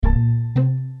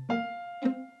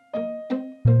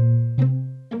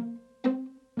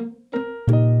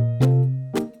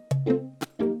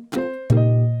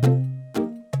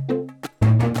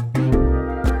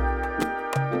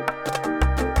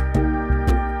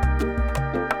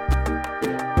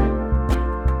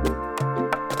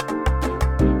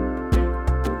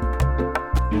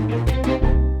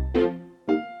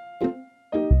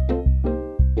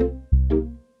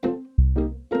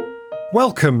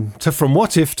Welcome to From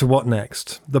What If to What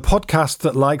Next, the podcast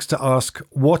that likes to ask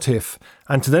what if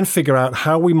and to then figure out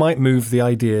how we might move the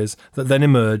ideas that then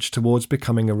emerge towards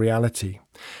becoming a reality.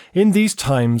 In these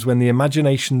times when the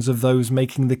imaginations of those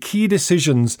making the key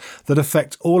decisions that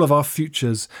affect all of our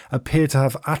futures appear to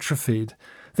have atrophied,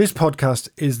 this podcast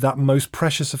is that most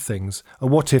precious of things, a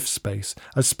what-if space,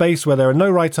 a space where there are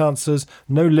no right answers,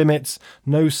 no limits,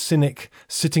 no cynic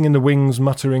sitting in the wings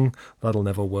muttering, "That'll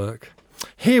never work."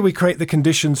 Here we create the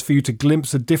conditions for you to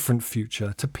glimpse a different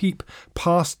future, to peep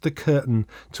past the curtain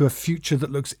to a future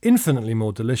that looks infinitely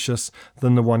more delicious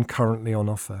than the one currently on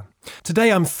offer.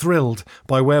 Today I'm thrilled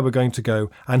by where we're going to go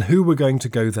and who we're going to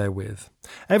go there with.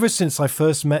 Ever since I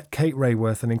first met Kate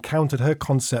Raworth and encountered her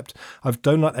concept of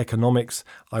donut economics,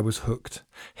 I was hooked.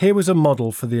 Here was a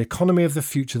model for the economy of the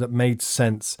future that made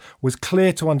sense, was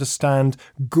clear to understand,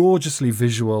 gorgeously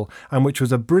visual, and which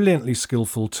was a brilliantly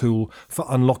skillful tool for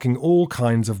unlocking all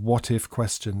kinds of what-if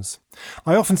questions.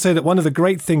 I often say that one of the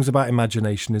great things about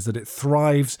imagination is that it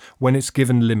thrives when it's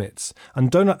given limits,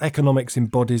 and donut economics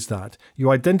embodies that.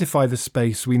 You identify the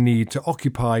space we need to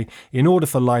occupy in order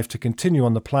for life to continue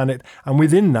on the planet, and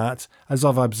within that, as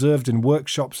I've observed in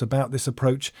workshops about this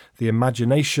approach, the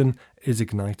imagination is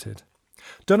ignited.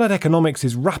 Donut economics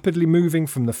is rapidly moving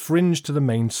from the fringe to the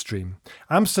mainstream.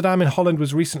 Amsterdam in Holland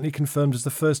was recently confirmed as the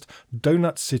first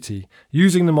donut city,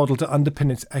 using the model to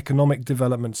underpin its economic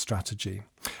development strategy.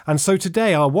 And so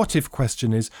today our what-if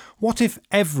question is, what if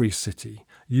every city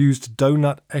used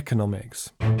donut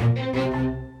economics?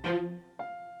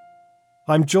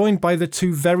 I'm joined by the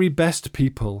two very best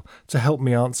people to help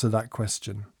me answer that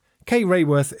question. Kate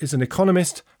Raworth is an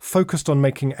economist focused on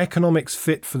making economics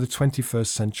fit for the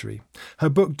 21st century. Her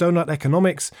book, Donut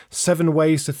Economics, 7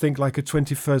 Ways to Think Like a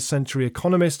 21st Century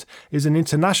Economist, is an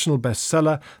international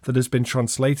bestseller that has been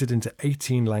translated into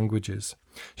 18 languages.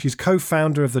 She's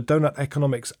co-founder of the Donut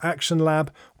Economics Action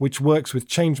Lab, which works with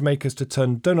changemakers to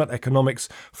turn donut economics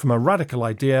from a radical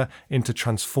idea into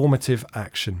transformative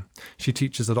action. She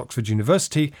teaches at Oxford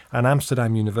University and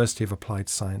Amsterdam University of Applied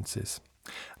Sciences.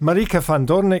 Marieke van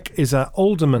Doornik is an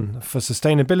alderman for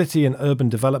sustainability and urban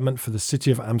development for the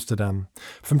city of Amsterdam.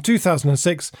 From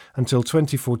 2006 until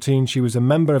 2014, she was a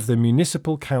member of the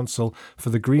Municipal Council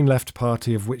for the Green Left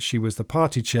Party, of which she was the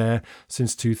party chair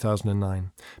since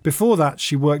 2009. Before that,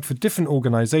 she worked for different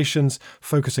organisations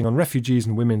focusing on refugees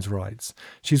and women's rights.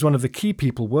 She's one of the key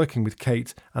people working with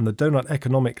Kate and the Donut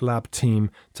Economic Lab team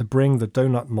to bring the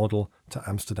donut model to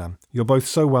Amsterdam. You're both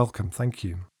so welcome. Thank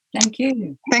you. Thank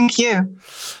you. Thank you.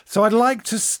 So I'd like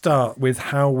to start with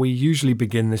how we usually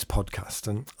begin this podcast.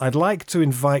 And I'd like to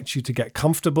invite you to get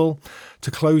comfortable,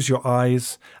 to close your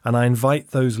eyes, and I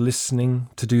invite those listening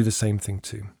to do the same thing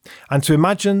too. And to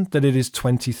imagine that it is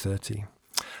 2030.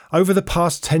 Over the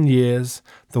past 10 years,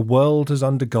 the world has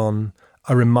undergone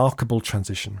a remarkable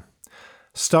transition.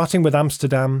 Starting with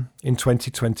Amsterdam in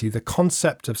 2020, the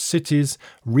concept of cities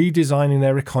redesigning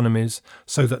their economies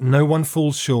so that no one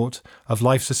falls short of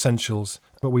life's essentials,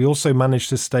 but we also manage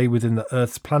to stay within the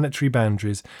Earth's planetary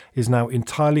boundaries, is now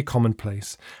entirely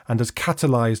commonplace and has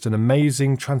catalysed an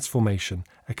amazing transformation,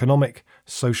 economic,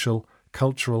 social,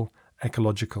 cultural,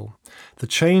 ecological. The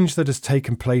change that has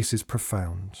taken place is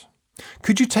profound.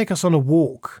 Could you take us on a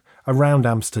walk around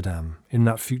Amsterdam in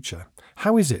that future?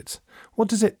 How is it? What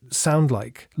does it sound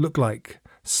like, look like,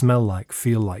 smell like,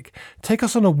 feel like? Take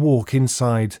us on a walk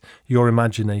inside your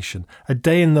imagination, a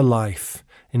day in the life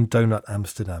in Donut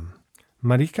Amsterdam.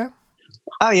 Marieke?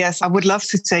 Oh yes, I would love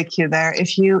to take you there.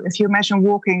 If you imagine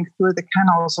walking through the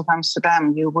canals of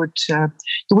Amsterdam, you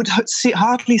would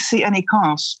hardly see any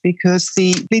cars because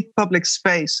the public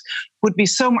space would be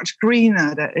so much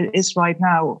greener than it is right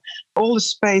now. All the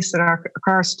space that our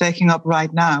cars are taking up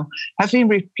right now have been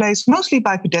replaced mostly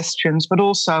by pedestrians, but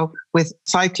also with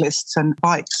cyclists and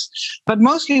bikes. But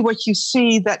mostly what you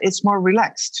see that it's more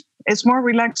relaxed. It's more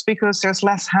relaxed because there's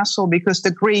less hassle, because the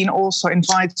green also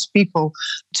invites people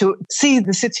to see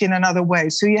the city in another way.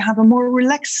 So you have a more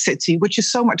relaxed city, which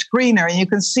is so much greener, and you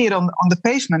can see it on the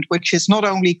pavement, which is not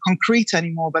only concrete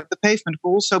anymore, but the pavement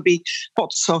will also be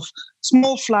pots of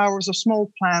small flowers or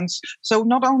small plants. So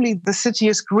not only the city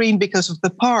is green because of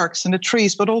the parks and the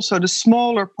trees, but also the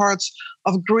smaller parts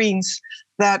of greens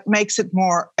that makes it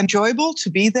more enjoyable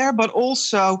to be there, but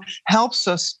also helps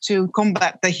us to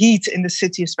combat the heat in the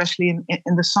city, especially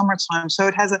in the summertime. So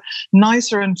it has a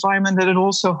nicer environment, and it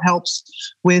also helps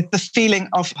with the feeling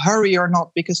of hurry or not,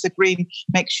 because the green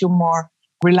makes you more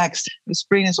relaxed. The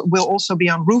screen will also be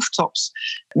on rooftops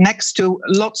next to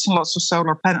lots and lots of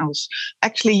solar panels.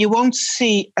 Actually, you won't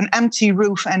see an empty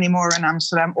roof anymore in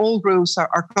Amsterdam. All roofs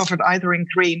are covered either in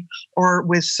green or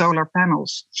with solar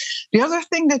panels. The other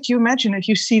thing that you imagine, if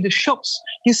you see the shops,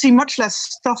 you see much less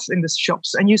stuff in the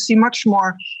shops, and you see much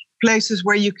more places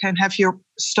where you can have your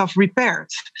stuff repaired.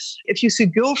 If you see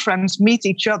girlfriends meet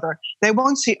each other, they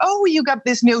won't say, oh, you got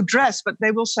this new dress, but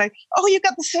they will say, oh, you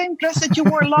got the same dress that you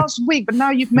wore last week, but now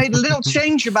you've made a little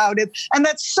change about it. And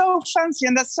that's so fancy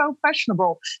and that's so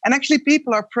fashionable. And actually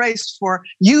people are praised for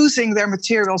using their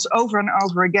materials over and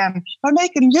over again by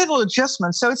making little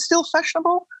adjustments. So it's still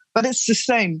fashionable, but it's the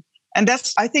same. And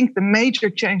that's, I think, the major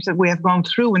change that we have gone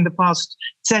through in the past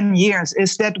 10 years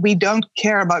is that we don't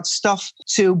care about stuff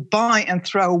to buy and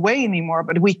throw away anymore,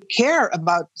 but we care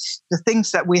about the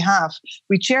things that we have.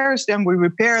 We cherish them, we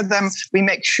repair them, we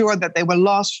make sure that they will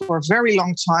last for a very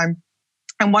long time.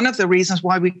 And one of the reasons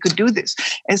why we could do this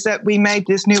is that we made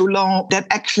this new law that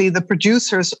actually the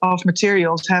producers of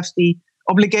materials have the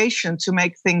obligation to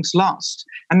make things last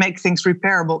and make things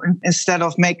repairable instead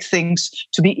of make things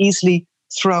to be easily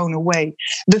thrown away.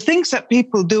 The things that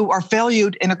people do are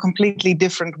valued in a completely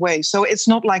different way. So it's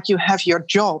not like you have your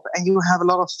job and you have a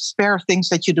lot of spare things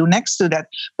that you do next to that.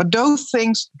 But those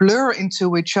things blur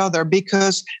into each other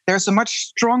because there's a much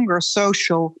stronger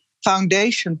social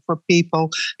foundation for people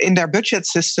in their budget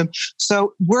system.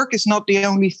 So work is not the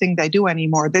only thing they do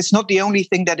anymore. That's not the only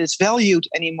thing that is valued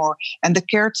anymore. And the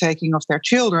caretaking of their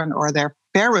children or their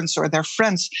parents or their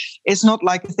friends is not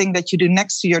like a thing that you do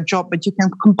next to your job, but you can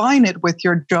combine it with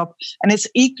your job. And it's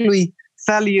equally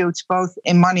valued both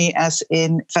in money as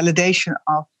in validation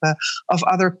of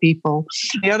other people.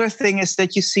 The other thing is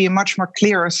that you see a much more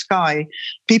clearer sky.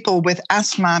 People with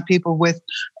asthma, people with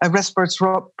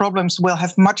respiratory problems will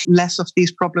have much less of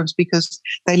these problems because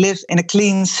they live in a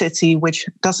clean city which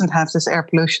doesn't have this air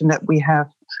pollution that we have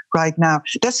right now.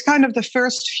 That's kind of the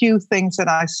first few things that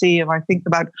I see if I think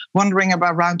about wandering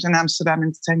around in Amsterdam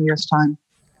in 10 years' time.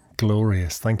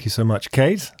 Glorious. Thank you so much.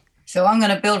 Kate? So I'm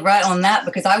going to build right on that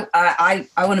because I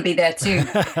want to be there too.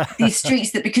 These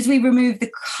streets that, because we removed the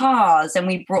cars and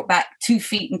we brought back 2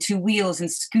 feet and 2 wheels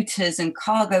and scooters and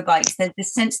cargo bikes, there's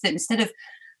this sense that instead of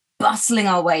bustling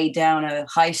our way down a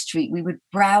high street, we would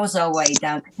browse our way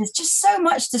down. There's just so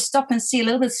much to stop and see. A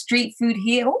little bit of street food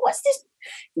here. Oh, what's this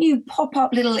new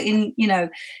pop-up little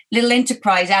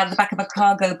enterprise out of the back of a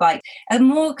cargo bike? A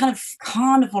more kind of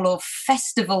carnival or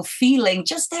festival feeling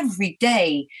just every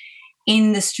day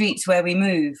in the streets where we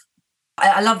move.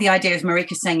 I love the idea, as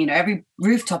Marika's saying, every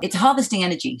rooftop, it's harvesting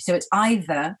energy. So it's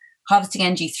either harvesting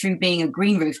energy through being a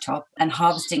green rooftop and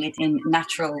harvesting it in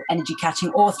natural energy catching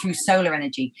or through solar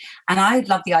energy. And I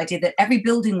love the idea that every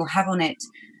building will have on it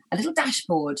a little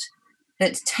dashboard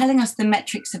that's telling us the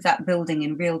metrics of that building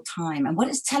in real time. And what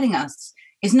it's telling us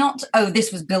is not, oh,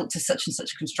 this was built to such and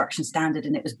such a construction standard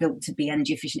and it was built to be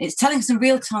energy efficient. It's telling us in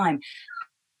real time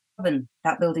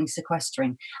that building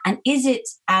sequestering, and is it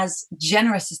as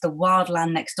generous as the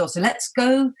wildland next door? So let's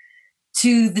go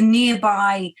to the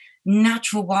nearby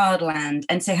natural wildland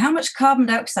and say, how much carbon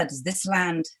dioxide does this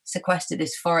land sequester,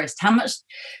 this forest? How much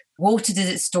water does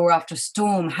it store after a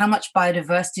storm? How much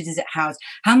biodiversity does it house?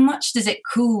 How much does it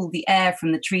cool the air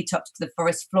from the treetops to the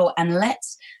forest floor? And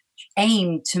let's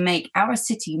aim to make our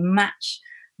city match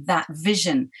that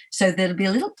vision. So there'll be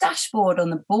a little dashboard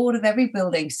on the board of every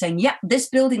building saying, yeah, this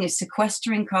building is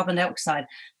sequestering carbon dioxide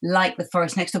like the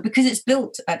forest next door, because it's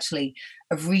built actually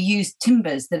of reused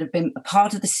timbers that have been a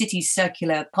part of the city's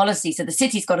circular policy. So the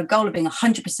city's got a goal of being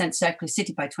 100% circular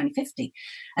city by 2050.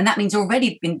 And that means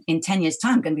already in 10 years'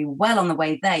 time, going to be well on the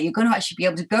way there. You're going to actually be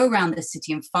able to go around the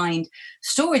city and find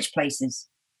storage places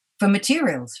for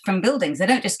materials from buildings. They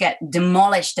don't just get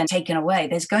demolished and taken away.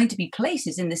 There's going to be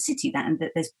places in the city and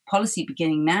that there's policy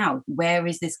beginning now. Where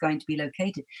is this going to be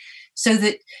located? So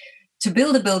that to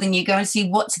build a building, you go and see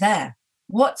what's there.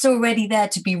 What's already there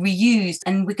to be reused?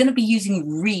 And we're going to be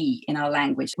using re in our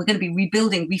language. We're going to be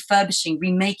rebuilding, refurbishing,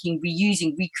 remaking,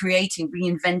 reusing, recreating,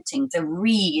 reinventing. The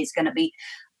re is going to be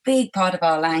a big part of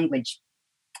our language.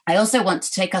 I also want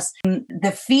to take us from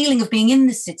the feeling of being in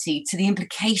the city to the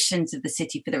implications of the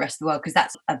city for the rest of the world, because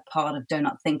that's a part of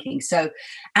donut thinking. So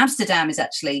Amsterdam is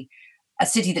actually a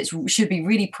city that should be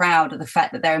really proud of the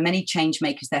fact that there are many change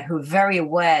makers there who are very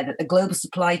aware that the global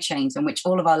supply chains on which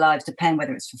all of our lives depend,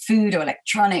 whether it's for food or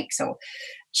electronics or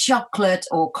chocolate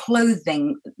or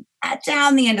clothing,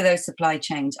 down the end of those supply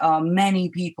chains are many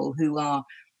people who are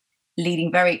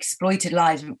leading very exploited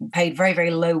lives, paid very, very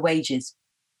low wages.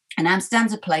 And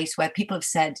Amsterdam's a place where people have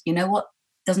said, you know what,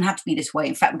 it doesn't have to be this way.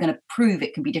 In fact, we're going to prove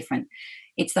it can be different.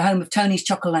 It's the home of Tony's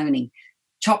Chocolonely.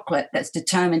 chocolate that's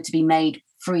determined to be made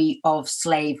free of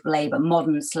slave labor,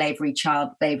 modern slavery, child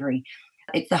slavery.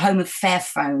 It's the home of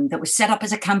Fairphone that was set up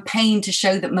as a campaign to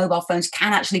show that mobile phones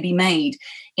can actually be made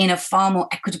in a far more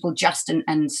equitable, just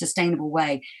and sustainable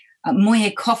way.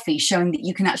 Moye Coffee, showing that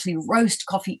you can actually roast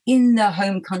coffee in their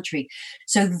home country.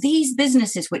 So these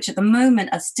businesses, which at the moment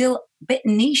are still a bit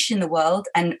niche in the world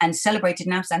and celebrated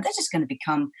in Amsterdam, they're just going to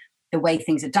become the way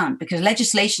things are done, because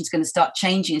legislation is going to start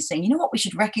changing and saying, you know what, we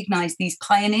should recognize these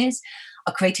pioneers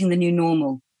are creating the new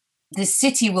normal. The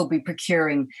city will be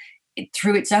procuring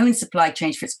through its own supply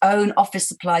chain, for its own office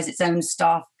supplies, its own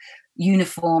staff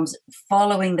uniforms,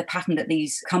 following the pattern that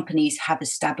these companies have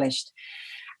established.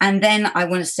 And then I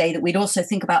want to say that we'd also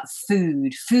think about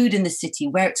food in the city,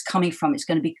 where it's coming from. It's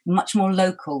going to be much more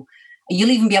local.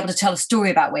 You'll even be able to tell a story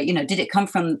about where, did it come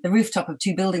from the rooftop of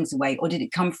 2 buildings away, or did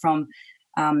it come from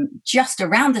just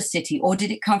around the city, or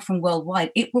did it come from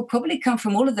worldwide? It will probably come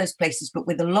from all of those places, but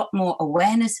with a lot more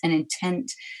awareness and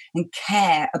intent and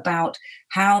care about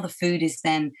how the food is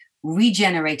then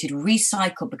regenerated,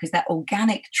 recycled, because that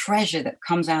organic treasure that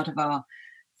comes out of our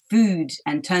food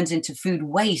and turns into food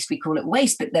waste, we call it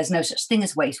waste, but there's no such thing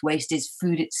as waste. Waste is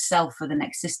food itself for the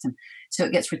next system. So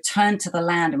it gets returned to the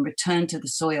land and returned to the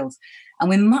soils. And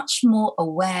we're much more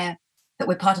aware that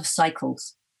we're part of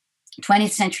cycles.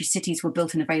 20th century cities were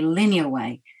built in a very linear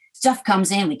way. Stuff comes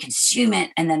in, we consume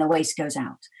it, and then the waste goes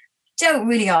out. Don't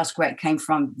really ask where it came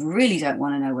from, really don't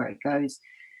want to know where it goes.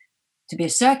 To be a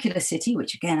circular city,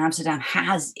 which again Amsterdam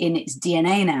has in its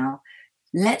DNA now,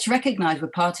 let's recognize we're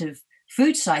part of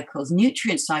food cycles,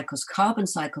 nutrient cycles, carbon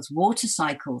cycles, water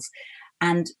cycles,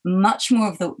 and much more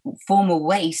of the former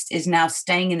waste is now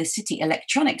staying in the city.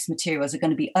 Electronics materials are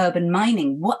going to be urban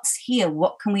mining. What's here?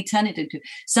 What can we turn it into?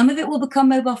 Some of it will become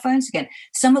mobile phones again.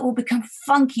 Some of it will become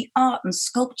funky art and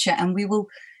sculpture, and we will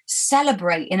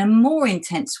celebrate in a more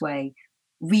intense way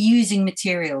reusing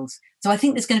materials. So I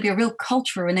think there's going to be a real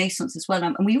cultural renaissance as well.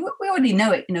 And we already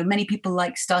know it. Many people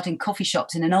like starting coffee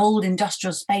shops in an old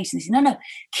industrial space. And they say, no,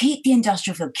 keep the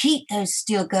industrial feel, keep those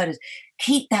steel girders,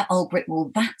 keep that old brick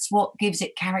wall. That's what gives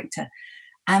it character.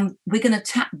 And we're going to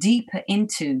tap deeper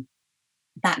into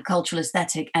that cultural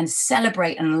aesthetic and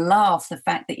celebrate and laugh the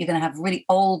fact that you're going to have really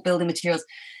old building materials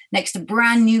next to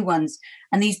brand new ones.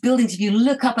 And these buildings, if you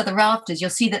look up at the rafters, you'll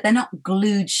see that they're not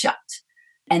glued shut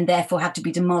and therefore have to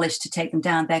be demolished to take them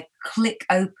down. They're click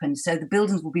open. So the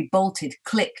buildings will be bolted,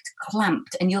 clicked,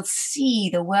 clamped, and you'll see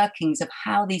the workings of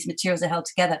how these materials are held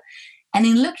together. And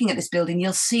in looking at this building,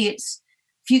 you'll see its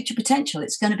future potential.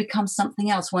 It's going to become something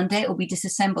else. One day it will be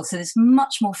disassembled. So there's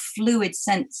much more fluid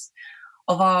sense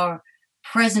of our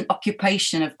present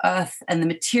occupation of Earth and the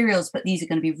materials, but these are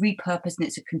going to be repurposed, and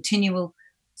it's a continual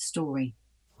story.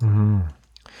 Mm-hmm.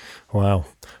 Wow.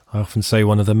 I often say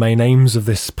one of the main aims of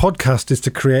this podcast is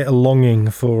to create a longing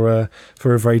for a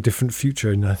very different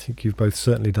future. And I think you've both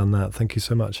certainly done that. Thank you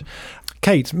so much.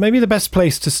 Kate, maybe the best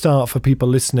place to start for people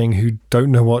listening who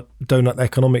don't know what donut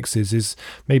economics is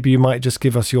maybe you might just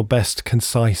give us your best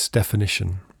concise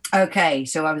definition. Okay,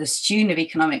 so I was a student of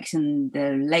economics in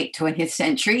the late 20th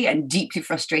century and deeply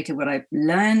frustrated what I've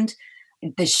learned.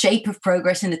 The shape of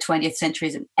progress in the 20th century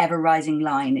is an ever-rising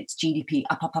line. It's GDP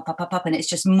up, and it's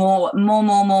just more.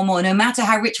 No matter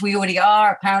how rich we already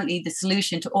are, apparently the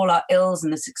solution to all our ills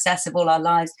and the success of all our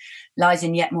lives lies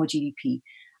in yet more GDP.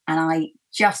 And I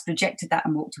just rejected that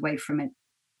and walked away from it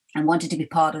and wanted to be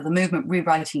part of the movement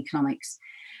rewriting economics.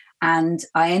 And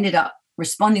I ended up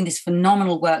responding to this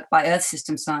phenomenal work by Earth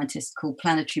system scientists called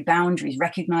Planetary Boundaries,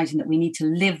 recognizing that we need to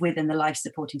live within the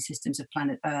life-supporting systems of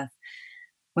planet Earth.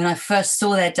 When I first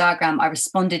saw their diagram, I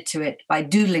responded to it by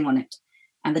doodling on it.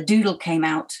 And the doodle came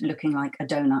out looking like a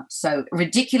donut. So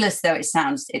ridiculous though it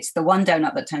sounds, it's the one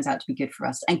donut that turns out to be good for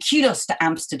us. And kudos to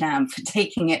Amsterdam for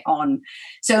taking it on.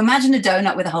 So imagine a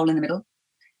donut with a hole in the middle.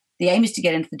 The aim is to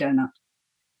get into the donut.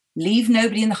 Leave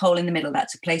nobody in the hole in the middle.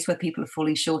 That's a place where people are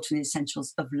falling short of the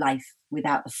essentials of life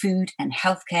without the food and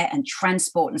healthcare and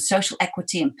transport and social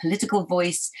equity and political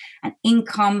voice and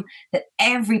income that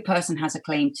every person has a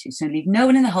claim to. So leave no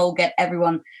one in the hole, get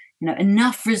everyone,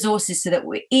 enough resources so that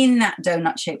we're in that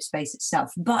donut-shaped space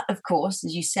itself. But of course,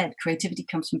 as you said, creativity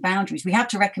comes from boundaries. We have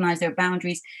to recognize there are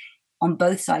boundaries on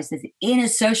both sides. There's the inner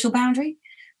social boundary,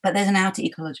 but there's an outer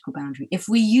ecological boundary. If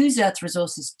we use Earth's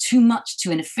resources too much, too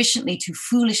inefficiently, too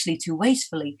foolishly, too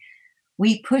wastefully,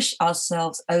 we push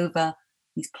ourselves over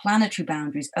these planetary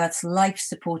boundaries, Earth's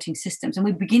life-supporting systems, and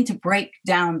we begin to break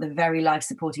down the very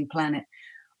life-supporting planet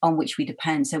on which we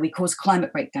depend. So we cause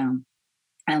climate breakdown,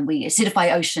 and we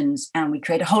acidify oceans, and we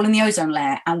create a hole in the ozone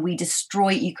layer, and we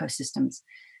destroy ecosystems.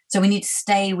 So we need to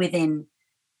stay within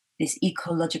this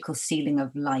ecological ceiling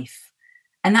of life.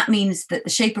 And that means that the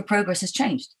shape of progress has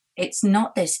changed. It's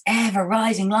not this ever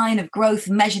rising line of growth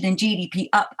measured in GDP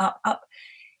up, up, up.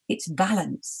 It's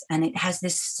balance. And it has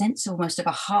this sense almost of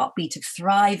a heartbeat of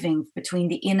thriving between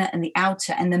the inner and the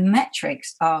outer. And the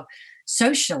metrics are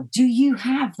social. Do you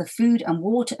have the food and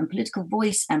water and political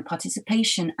voice and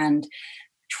participation and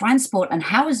transport and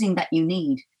housing that you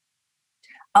need?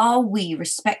 Are we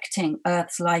respecting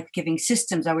Earth's life-giving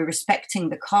systems? Are we respecting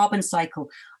the carbon cycle?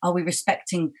 Are we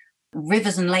respecting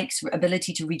rivers and lakes'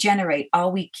 ability to regenerate? Are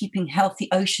we keeping healthy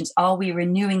oceans? Are we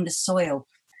renewing the soil?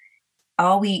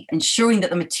 Are we ensuring that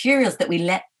the materials that we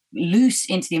let loose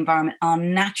into the environment are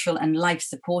natural and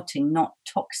life-supporting, not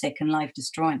toxic and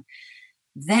life-destroying?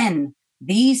 Then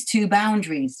these two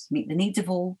boundaries meet the needs of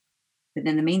all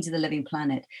within the means of the living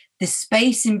planet. The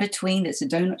space in between, that's a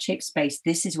donut-shaped space,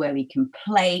 this is where we can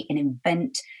play and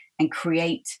invent and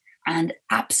create and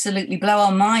absolutely blow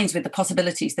our minds with the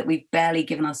possibilities that we've barely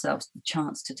given ourselves the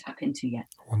chance to tap into yet.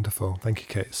 Wonderful. Thank you,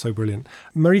 Kate. So brilliant.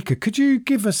 Marika, could you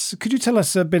tell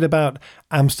us a bit about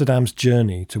Amsterdam's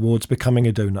journey towards becoming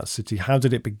a donut city? How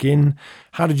did it begin?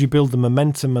 How did you build the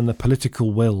momentum and the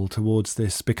political will towards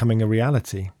this becoming a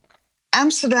reality?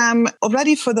 Amsterdam,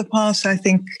 already for the past, I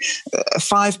think,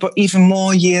 5 but even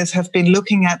more years, have been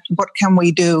looking at what can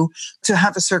we do to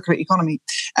have a circular economy.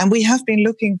 And we have been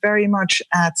looking very much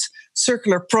at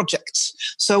circular projects.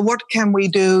 So what can we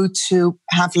do to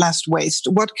have less waste?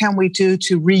 What can we do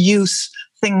to reuse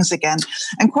things again?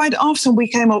 And quite often we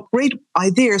came up with great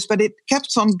ideas, but it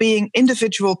kept on being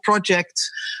individual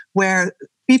projects where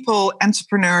people,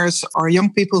 entrepreneurs or young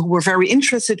people who were very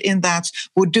interested in that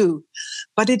would do.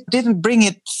 But it didn't bring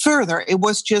it further. It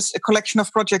was just a collection of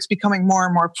projects becoming more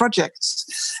and more projects.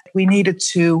 We needed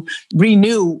to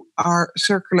renew our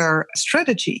circular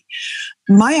strategy.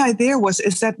 My idea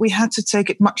is that we had to take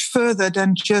it much further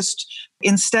than just,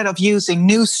 instead of using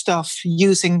new stuff,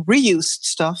 using reused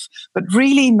stuff, but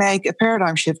really make a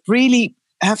paradigm shift, really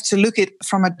have to look at it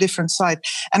from a different side.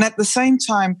 And at the same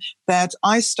time that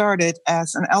I started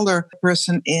as an elder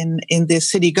person in the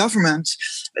city government,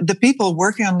 the people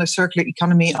working on the circular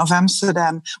economy of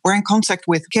Amsterdam were in contact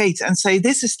with Kate and say,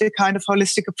 this is the kind of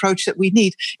holistic approach that we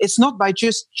need. It's not by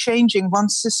just changing one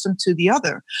system to the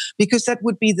other, because that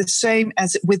would be the same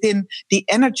as within the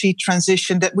energy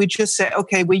transition that we just say,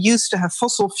 okay, we used to have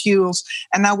fossil fuels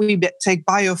and now we take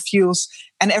biofuels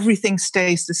and everything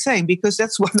stays the same, because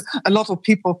that's what a lot of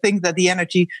people think that the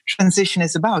energy transition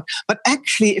is about. But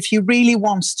actually, if you really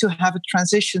want to have a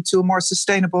transition to a more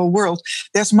sustainable world,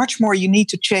 there's much more you need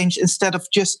to change instead of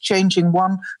just changing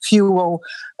one fuel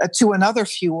to another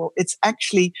fuel. It's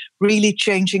actually really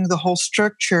changing the whole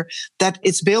structure that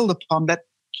it's built upon, that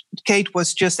Kate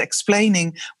was just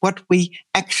explaining. What we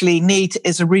actually need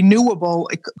is a renewable,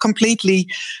 completely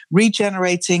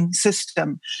regenerating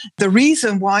system. The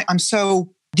reason why I'm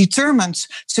so determined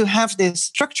to have this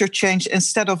structure change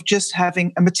instead of just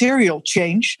having a material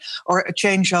change or a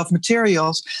change of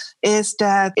materials is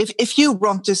that if you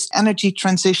want this energy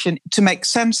transition to make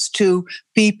sense to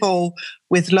people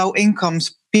with low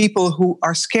incomes, people who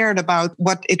are scared about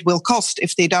what it will cost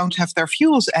if they don't have their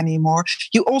fuels anymore,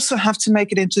 you also have to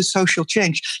make it into social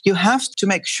change. You have to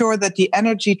make sure that the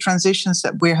energy transitions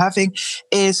that we're having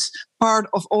is part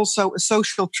of also a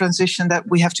social transition that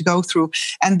we have to go through.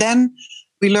 And then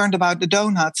we learned about the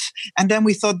donuts. And then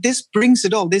we thought, this brings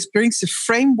it all. This brings the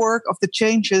framework of the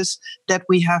changes that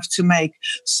we have to make.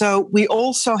 So we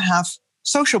also have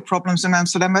social problems in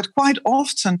Amsterdam that quite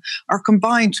often are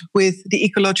combined with the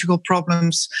ecological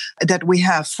problems that we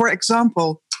have. For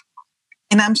example,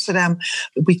 in Amsterdam,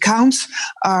 we count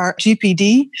our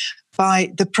GPD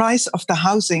by the price of the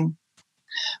housing,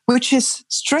 which is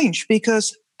strange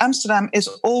because Amsterdam is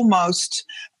almost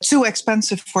too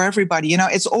expensive for everybody. You know,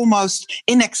 it's almost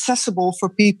inaccessible for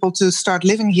people to start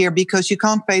living here because you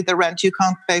can't pay the rent, you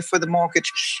can't pay for the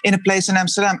mortgage in a place in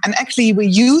Amsterdam. And actually, we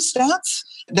use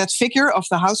that figure of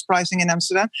the house pricing in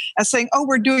Amsterdam as saying, oh,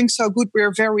 we're doing so good, we're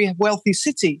a very wealthy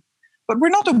city. But we're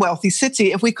not a wealthy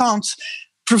city if we can't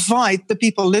provide the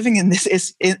people living in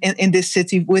this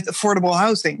city with affordable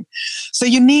housing. So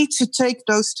you need to take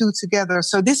those two together.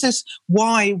 So this is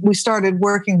why we started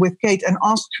working with Kate and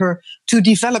asked her to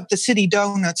develop the City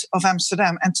Donut of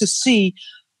Amsterdam and to see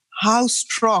how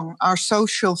strong our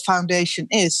social foundation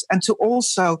is and to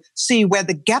also see where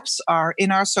the gaps are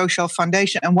in our social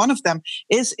foundation. And one of them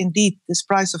is indeed this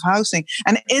price of housing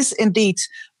and is indeed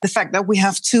the fact that we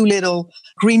have too little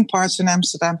green parts in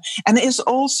Amsterdam. And it is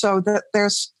also that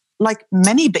there's, like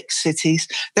many big cities,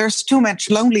 there's too much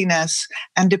loneliness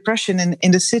and depression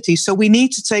in the city. So we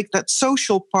need to take that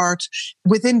social part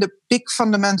within the big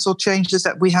fundamental changes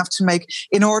that we have to make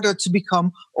in order to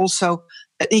become also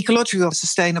an ecological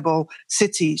sustainable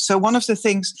city. So one of the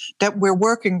things that we're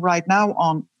working right now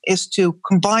on is to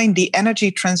combine the energy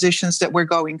transitions that we're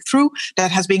going through, that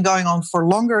has been going on for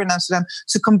longer in Amsterdam,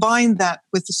 to combine that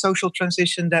with the social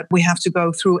transition that we have to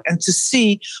go through, and to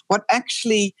see what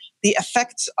actually the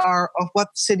effects are of what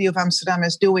the city of Amsterdam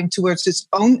is doing towards its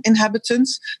own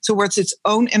inhabitants, towards its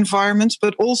own environment,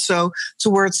 but also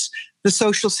towards the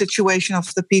social situation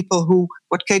of the people who,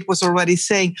 what Kate was already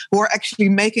saying, who are actually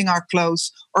making our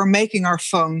clothes or making our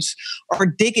phones or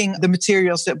digging the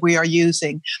materials that we are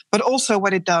using, but also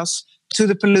what it does to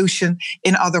the pollution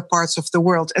in other parts of the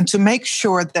world. And to make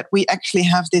sure that we actually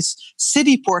have this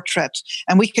city portrait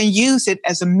and we can use it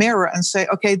as a mirror and say,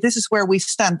 okay, this is where we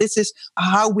stand. This is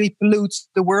how we pollute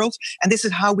the world. And this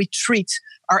is how we treat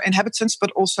our inhabitants,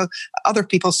 but also other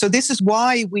people. So this is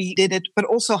why we did it, but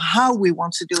also how we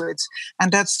want to do it. And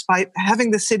that's by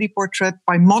having the city portrait,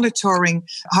 by monitoring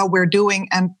how we're doing,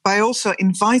 and by also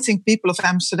inviting people of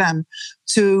Amsterdam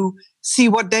to see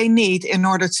what they need in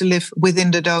order to live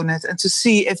within the donut, and to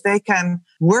see if they can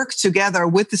work together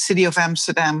with the city of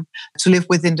Amsterdam to live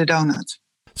within the donut.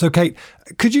 So, Kate,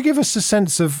 could you give us a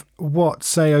sense of what,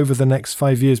 say, over the next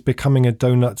 5 years, becoming a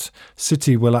donut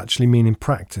city will actually mean in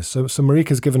practice? So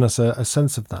Marika's given us a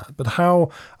sense of that. But how,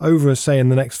 over, say, in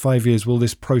the next 5 years, will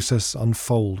this process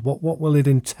unfold? What will it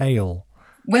entail?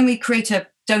 When we create a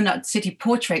donut city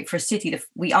portrait for a city,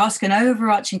 we ask an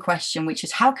overarching question, which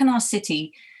is, how can our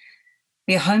city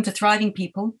be a home to thriving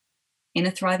people in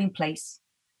a thriving place,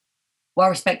 while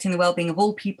respecting the well-being of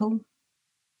all people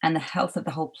and the health of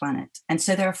the whole planet? And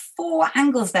so there are 4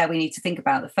 angles there we need to think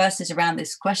about. The first is around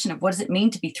this question of, what does it mean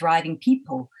to be thriving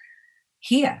people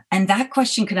here? And that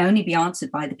question can only be answered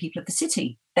by the people of the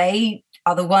city. They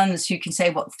are the ones who can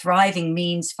say what thriving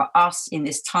means for us in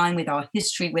this time, with our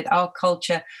history, with our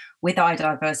culture, with our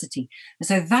diversity. And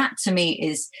so that, to me,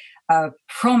 is a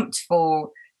prompt for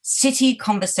city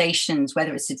conversations,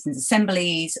 whether it's citizens'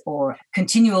 assemblies or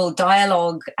continual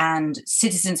dialogue and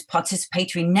citizens'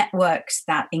 participatory networks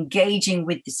that engaging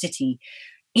with the city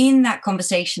in that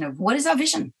conversation of, what is our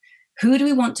vision? Who do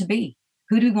we want to be?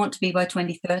 Who do we want to be by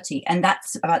 2030? And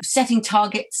that's about setting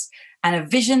targets and a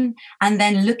vision, and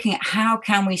then looking at how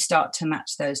can we start to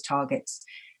match those targets.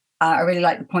 I really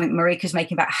like the point Marika's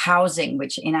making about housing,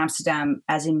 which in Amsterdam,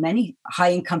 as in many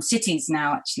high-income cities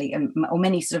now, actually, or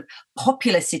many sort of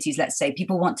popular cities, let's say,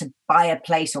 people want to buy a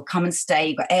place or come and stay.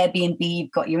 You've got Airbnb,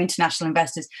 you've got your international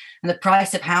investors, and the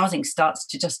price of housing starts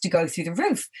to go through the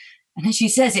roof. And as she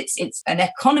says, it's an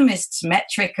economist's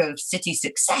metric of city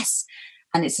success,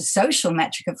 and it's a social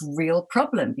metric of real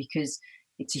problem, because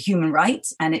it's a human right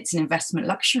and it's an investment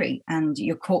luxury, and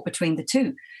you're caught between the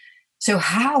two. So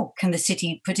how can the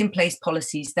city put in place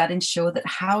policies that ensure that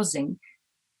housing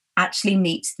actually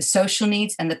meets the social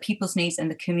needs and the people's needs and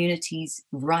the community's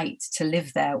right to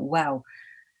live there well?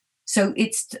 So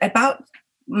it's about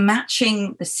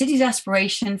matching the city's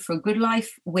aspiration for a good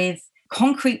life with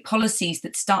concrete policies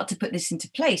that start to put this into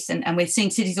place. And we're seeing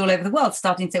cities all over the world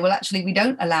starting to say, well, actually, we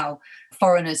don't allow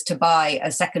foreigners to buy a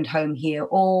second home here,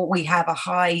 or we have a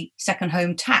high second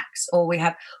home tax, or we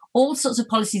have all sorts of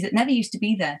policies that never used to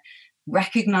be there,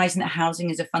 recognizing that housing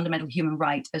is a fundamental human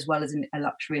right as well as a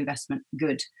luxury investment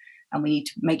good. And we need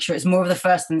to make sure it's more of the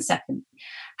first than the second.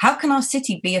 How can our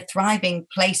city be a thriving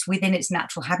place within its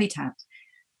natural habitat?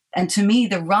 And to me,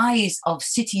 the rise of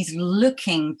cities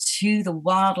looking to the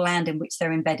wild land in which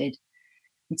they're embedded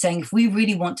and saying, if we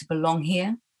really want to belong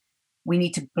here, we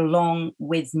need to belong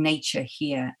with nature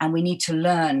here. And we need to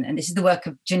learn, and this is the work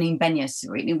of Janine Benyus,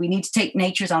 really, we need to take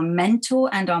nature as our mentor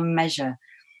and our measure.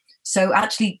 So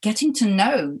actually getting to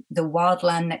know the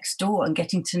wildland next door and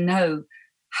getting to know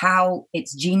how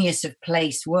its genius of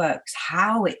place works,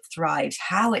 how it thrives,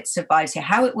 how it survives here,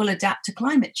 how it will adapt to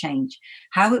climate change,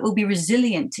 how it will be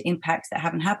resilient to impacts that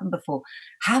haven't happened before.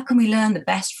 How can we learn the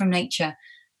best from nature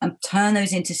and turn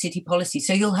those into city policy?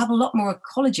 So you'll have a lot more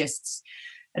ecologists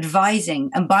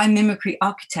advising and biomimicry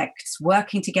architects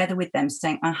working together with them,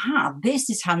 saying, aha, this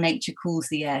is how nature cools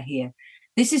the air here.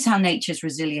 This is how nature is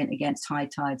resilient against high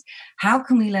tides. How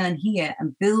can we learn here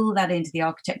and build that into the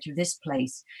architecture of this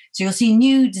place? So you'll see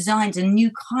new designs and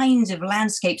new kinds of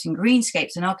landscapes and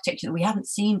greenscapes and architecture that we haven't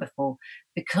seen before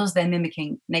because they're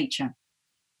mimicking nature.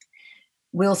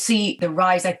 We'll see the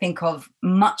rise, I think, of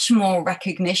much more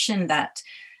recognition that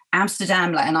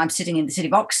Amsterdam, and I'm sitting in the city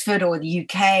of Oxford or the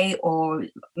UK, or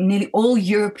nearly all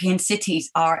European cities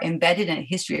are embedded in a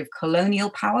history of colonial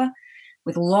power,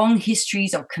 with long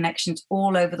histories of connections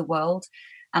all over the world.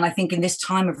 And I think in this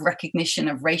time of recognition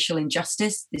of racial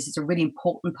injustice, this is a really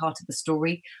important part of the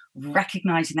story,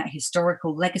 recognizing that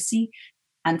historical legacy,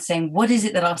 and saying, what is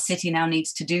it that our city now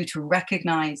needs to do to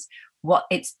recognize what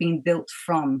it's been built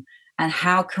from, and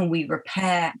how can we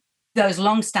repair those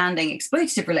long-standing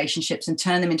exploitative relationships and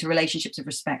turn them into relationships of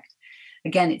respect.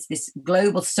 Again, it's this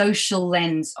global social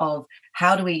lens of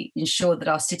how do we ensure that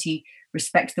our city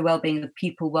respects the well-being of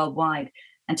people worldwide,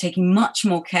 and taking much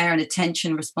more care and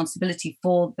attention and responsibility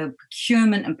for the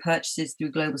procurement and purchases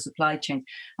through global supply chain.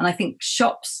 And I think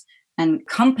shops and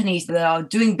companies that are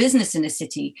doing business in a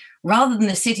city, rather than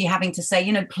the city having to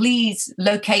say, please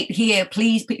locate here,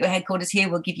 please put your headquarters here,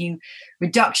 we'll give you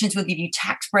reductions, we'll give you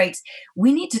tax breaks.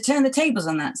 We need to turn the tables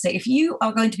on that. Say, if you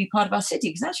are going to be part of our city,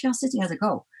 because actually our city has a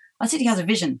goal, our city has a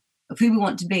vision of who we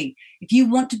want to be. If you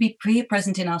want to be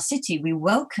present in our city, we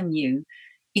welcome you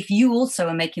if you also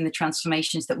are making the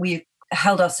transformations that we've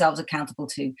held ourselves accountable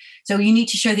to. So you need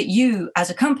to show that you, as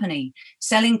a company,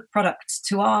 selling products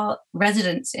to our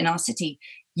residents in our city,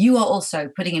 you are also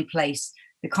putting in place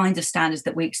the kinds of standards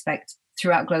that we expect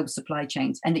throughout global supply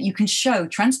chains, and that you can show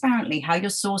transparently how you're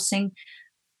sourcing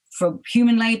from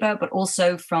human labor, but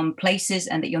also from places,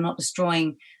 and that you're not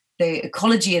destroying the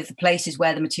ecology of the places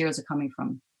where the materials are coming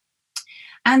from.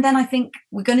 And then I think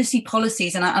we're going to see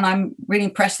policies, and I'm really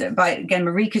impressed by, again,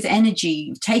 Marika's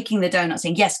energy, taking the donut,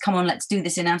 saying, yes, come on, let's do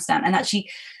this in Amsterdam. And actually,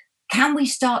 can we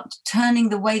start turning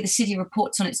the way the city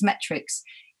reports on its metrics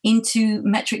into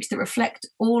metrics that reflect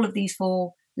all of these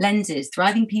four lenses: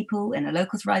 thriving people in a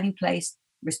local thriving place,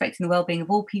 respecting the well-being of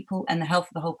all people, and the health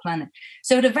of the whole planet.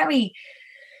 So at a very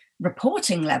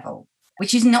reporting level,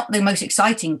 which is not the most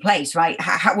exciting place, right?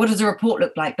 What does a report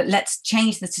look like? But let's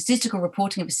change the statistical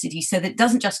reporting of a city so that it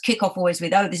doesn't just kick off always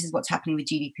with, oh, this is what's happening with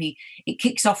GDP. It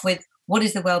kicks off with, what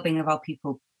is the well-being of our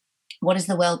people? What is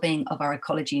the well-being of our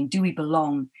ecology? And do we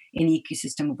belong in the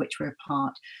ecosystem of which we're a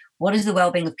part? What is the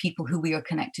well-being of people who we are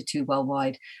connected to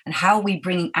worldwide? And how are we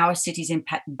bringing our city's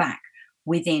impact back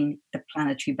within the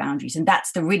planetary boundaries? And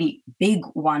that's the really big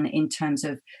one in terms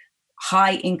of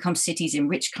high income cities in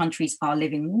rich countries are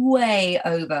living way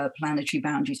over planetary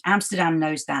boundaries. Amsterdam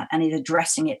knows that and is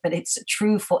addressing it, but it's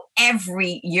true for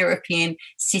every European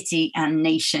city and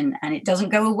nation. And it doesn't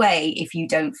go away if you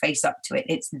don't face up to it.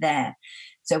 It's there.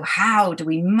 So how do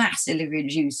we massively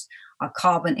reduce our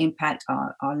carbon impact,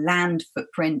 our land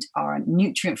footprint, our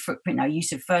nutrient footprint, our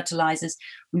use of fertilizers?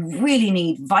 We really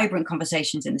need vibrant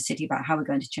conversations in the city about how we're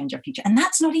going to change our future. And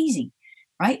that's not easy,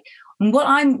 right? And what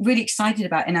I'm really excited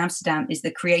about in Amsterdam is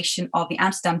the creation of the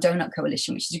Amsterdam Donut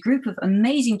Coalition, which is a group of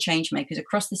amazing change makers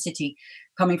across the city,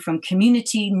 coming from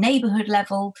community, neighborhood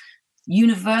level,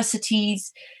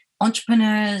 universities,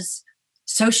 entrepreneurs,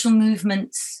 social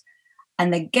movements.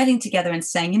 And they're getting together and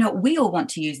saying, we all want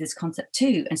to use this concept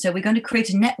too. And so we're going to create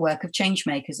a network of change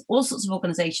makers, all sorts of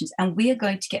organizations, and we are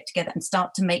going to get together and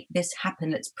start to make this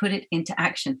happen. Let's put it into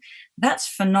action. That's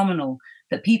phenomenal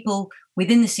that people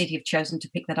within the city have chosen to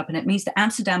pick that up. And it means that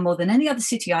Amsterdam, more than any other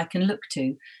city I can look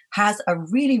to, has a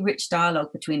really rich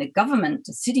dialogue between a government,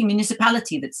 a city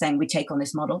municipality that's saying we take on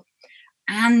this model,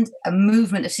 and a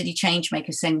movement of city change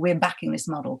makers saying we're backing this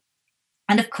model.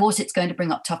 And of course, it's going to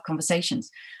bring up tough conversations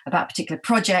about particular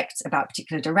projects, about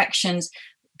particular directions.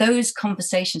 Those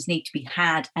conversations need to be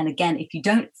had. And again, if you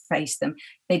don't face them,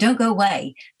 they don't go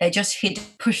away. They're just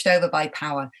pushed over by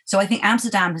power. So I think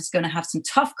Amsterdam is going to have some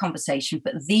tough conversations,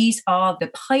 but these are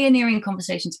the pioneering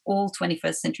conversations all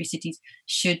 21st century cities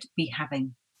should be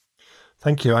having.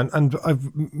 Thank you. And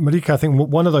Marika, I think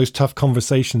one of those tough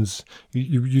conversations,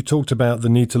 you talked about the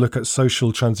need to look at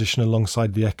social transition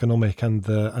alongside the economic and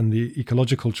the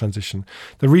ecological transition.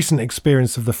 The recent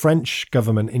experience of the French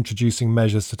government introducing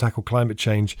measures to tackle climate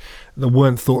change that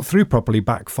weren't thought through properly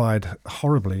backfired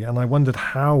horribly. And I wondered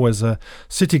how, as a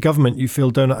city government, you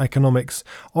feel donut economics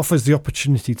offers the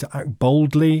opportunity to act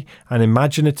boldly and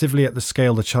imaginatively at the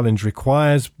scale the challenge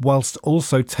requires, whilst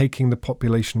also taking the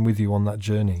population with you on that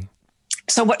journey.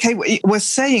 So what Kate was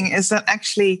saying is that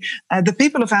actually the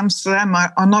people of Amsterdam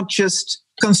are not just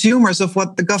consumers of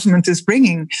what the government is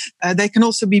bringing. They can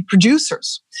also be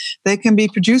producers. They can be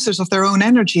producers of their own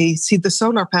energy. See the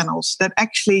solar panels that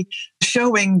actually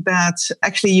showing that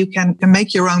actually you can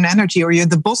make your own energy, or you're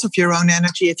the boss of your own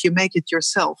energy if you make it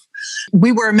yourself.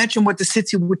 We were imagining what the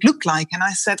city would look like. And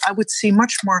I said, I would see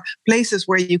much more places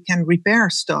where you can repair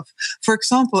stuff. For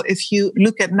example, if you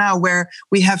look at now where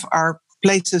we have our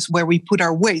places where we put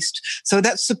our waste. So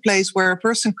that's the place where a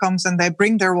person comes and they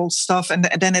bring their old stuff and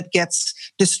then it gets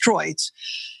destroyed.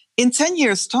 in 10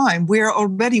 years' time, we are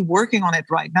already working on it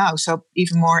right now. So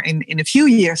even more in a few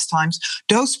years' times,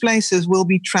 those places will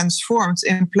be transformed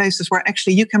in places where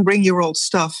actually you can bring your old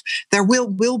stuff. There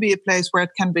will be a place where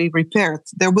it can be repaired.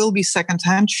 There will be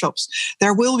second-hand shops.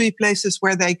 There will be places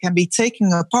where they can be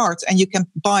taken apart and you can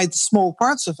buy the small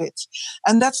parts of it.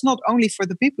 And that's not only for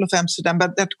the people of Amsterdam,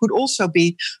 but that could also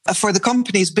be for the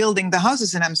companies building the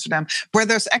houses in Amsterdam, where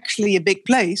there's actually a big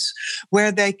place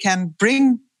where they can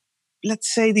bring,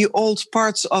 let's say, the old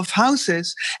parts of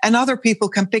houses, and other people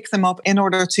can pick them up in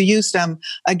order to use them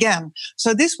again.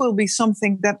 So this will be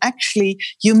something that actually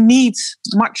you need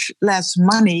much less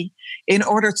money in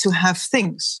order to have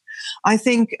things. I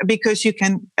think because you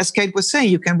can, as Kate was saying,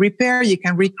 you can repair, you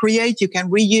can recreate, you can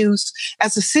reuse.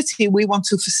 As a city, we want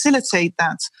to facilitate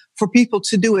that for people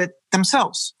to do it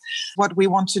themselves. What we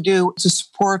want to do to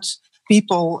support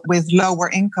people with lower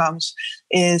incomes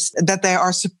is that they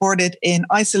are supported in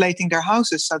isolating their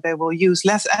houses so they will use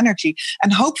less energy.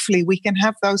 And hopefully we can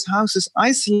have those houses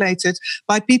isolated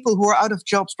by people who are out of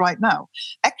jobs right now.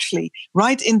 Actually,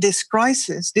 right in this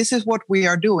crisis, this is what we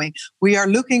are doing. We are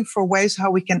looking for ways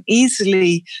how we can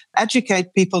easily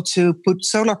educate people to put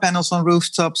solar panels on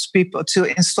rooftops, people to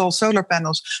install solar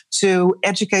panels, to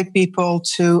educate people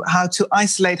to how to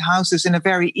isolate houses in a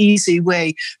very easy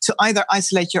way, to either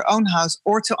isolate your own house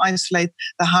or to isolate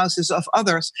the houses of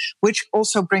others, which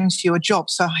also brings you a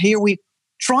job. So here we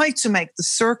try to make the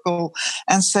circle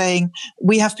and saying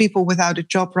we have people without a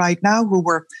job right now who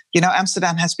were,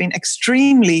 Amsterdam has been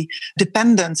extremely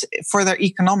dependent for their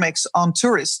economics on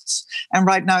tourists. And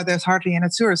right now there's hardly any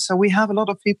tourists. So we have a lot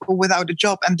of people without a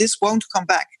job, and this won't come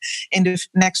back in the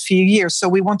next few years. So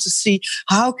we want to see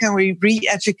how can we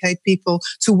re-educate people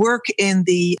to work in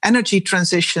the energy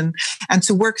transition and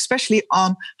to work especially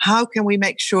on how can we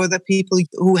make sure that people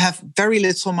who have very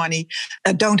little money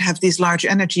don't have these large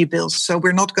energy bills. So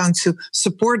we're not going to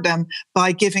support them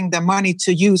by giving them money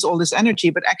to use all this energy,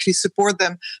 but actually support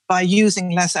them by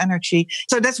using less energy.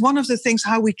 So that's one of the things,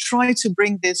 how we try to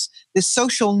bring this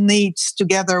social needs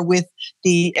together with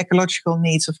the ecological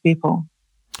needs of people.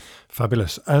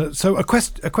 Fabulous. So a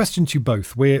question to you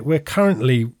both. We're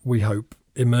currently, we hope,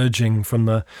 emerging from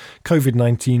the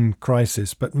COVID-19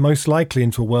 crisis, but most likely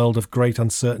into a world of great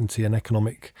uncertainty and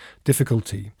economic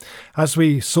difficulty. As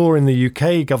we saw in the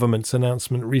UK government's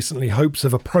announcement recently, hopes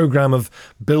of a programme of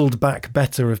Build Back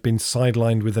Better have been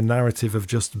sidelined with a narrative of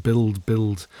just build,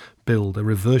 a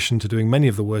reversion to doing many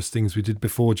of the worst things we did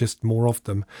before, just more of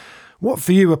them. What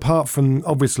for you, apart from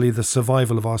obviously the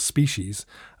survival of our species,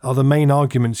 are the main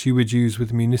arguments you would use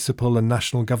with municipal and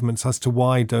national governments as to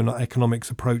why donut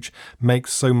economics approach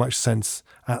makes so much sense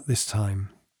at this time?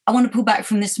 I want to pull back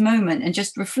from this moment and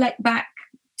just reflect back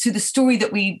to the story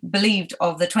that we believed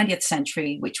of the 20th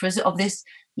century, which was of this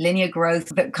linear growth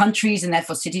that countries and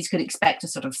therefore cities could expect a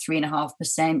sort of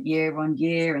 3.5% year on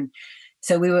year. And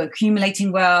so we were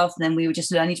accumulating wealth, and then we were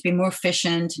just learning to be more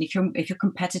efficient. And if you're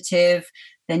competitive,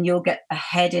 then you'll get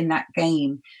ahead in that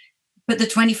game. But the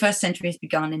 21st century has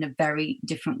begun in a very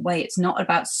different way. It's not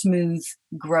about smooth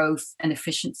growth and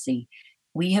efficiency.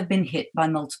 We have been hit by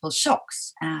multiple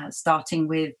shocks, starting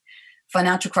with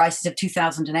financial crisis of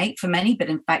 2008 for many, but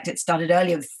in fact it started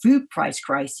earlier with food price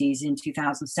crises in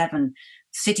 2007.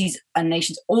 Cities and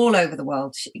nations all over the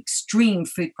world, extreme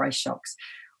food price shocks.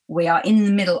 We are in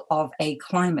the middle of a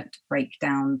climate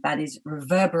breakdown that is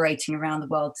reverberating around the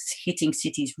world, hitting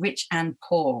cities rich and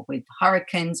poor with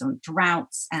hurricanes and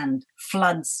droughts and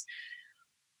floods.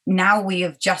 Now we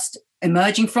have just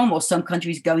emerging from, or some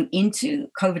countries going into,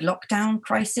 COVID lockdown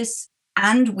crisis.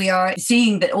 And we are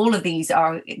seeing that all of these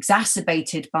are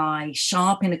exacerbated by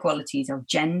sharp inequalities of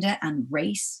gender and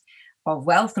race, of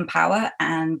wealth and power,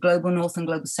 and global north and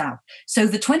global south. So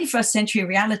the 21st century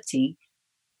reality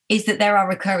is that there are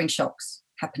recurring shocks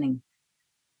happening.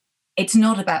 It's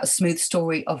not about a smooth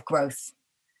story of growth.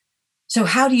 So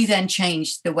how do you then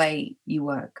change the way you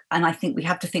work? And I think we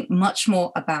have to think much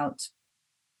more about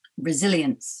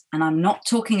resilience. And I'm not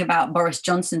talking about Boris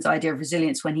Johnson's idea of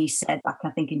resilience when he said back,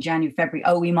 I think in January, February,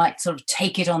 we might sort of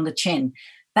take it on the chin.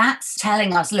 That's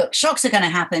telling us, look, shocks are going to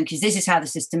happen because this is how the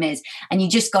system is. And you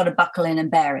just got to buckle in and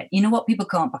bear it. You know what? People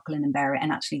can't buckle in and bear it.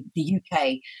 And actually the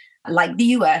UK, like the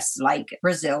US, like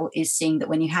Brazil, is seeing that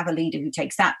when you have a leader who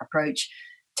takes that approach,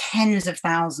 tens of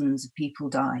thousands of people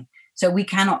die. So we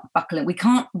cannot buckle in. We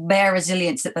can't bear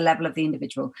resilience at the level of the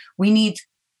individual. We need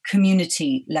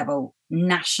community level,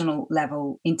 national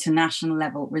level, international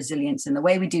level resilience. And the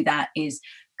way we do that is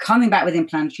coming back within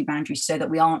planetary boundaries so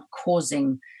that we aren't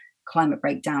causing climate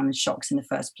breakdown and shocks in the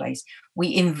first place.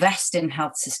 We invest in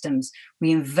health systems.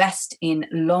 We invest in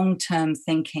long-term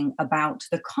thinking about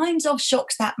the kinds of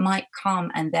shocks that might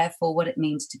come and therefore what it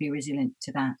means to be resilient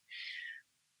to that.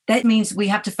 That means we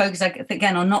have to focus,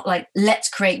 again, on not like, let's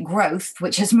create growth,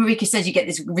 which, as Marika says, you get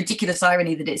this ridiculous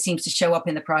irony that it seems to show up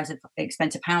in the price of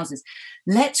expensive houses.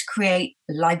 Let's create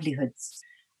livelihoods,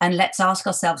 and let's ask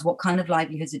ourselves what kind of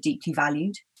livelihoods are deeply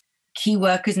valued. Key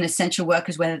workers and essential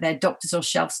workers, whether they're doctors or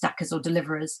shelf stackers or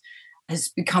deliverers, has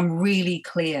become really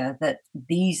clear that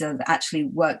these are actually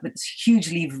work that's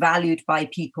hugely valued by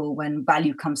people when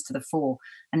value comes to the fore.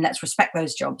 And let's respect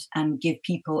those jobs and give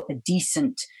people a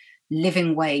decent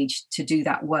living wage to do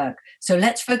that work. So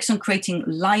let's focus on creating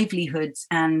livelihoods,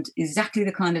 and exactly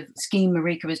the kind of scheme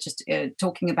Marika was just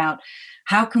talking about.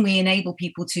 How can we enable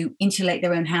people to insulate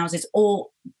their own houses or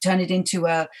turn it into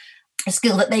a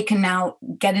skill that they can now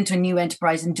get into a new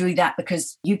enterprise and do that?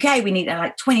 Because UK, we need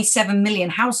like 27 million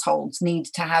households need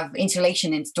to have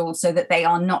insulation installed so that they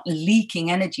are not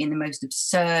leaking energy in the most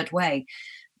absurd way.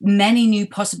 Many new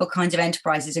possible kinds of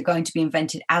enterprises are going to be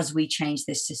invented as we change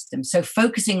this system. So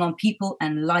focusing on people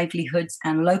and livelihoods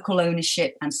and local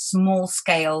ownership and small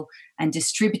scale and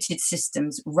distributed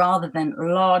systems rather than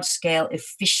large scale,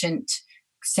 efficient,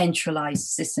 centralized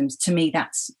systems, to me,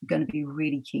 that's going to be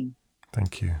really key.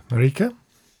 Thank you. Marika?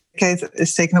 Kate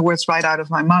is taking the words right out of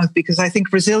my mouth, because I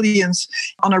think resilience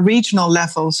on a regional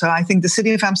level. So I think the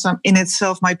city of Amsterdam in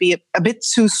itself might be a bit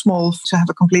too small to have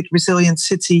a complete resilient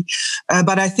city.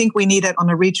 But I think we need it on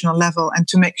a regional level, and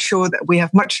to make sure that we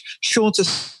have much shorter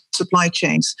supply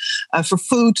chains for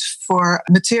food, for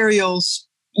materials.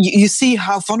 You see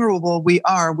how vulnerable we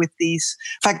are with these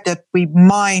fact that we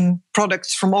mine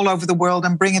products from all over the world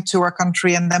and bring it to our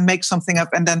country and then make something up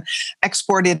and then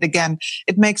export it again.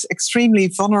 It makes extremely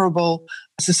vulnerable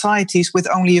societies with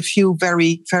only a few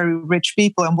very, very rich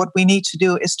people. And what we need to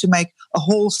do is to make a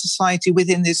whole society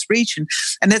within this region.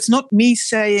 And that's not me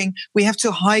saying we have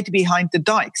to hide behind the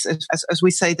dikes, as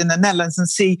we say it in the Netherlands, and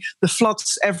see the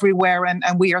floods everywhere and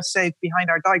we are safe behind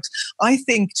our dikes. I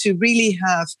think to really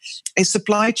have a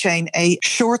supply chain, a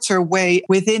shorter way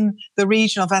within the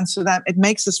region of Amsterdam, it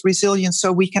makes us resilient,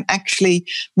 so we can actually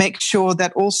make sure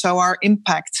that also our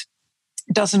impact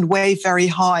doesn't weigh very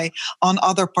high on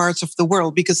other parts of the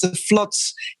world, because the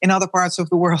floods in other parts of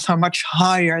the world are much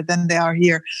higher than they are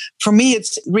here. For me,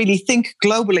 it's really think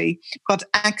globally, but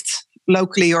act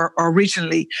locally or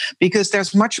regionally, because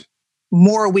there's much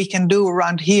more we can do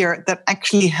around here that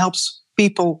actually helps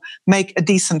people make a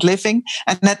decent living,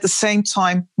 and at the same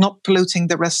time not polluting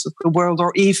the rest of the world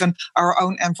or even our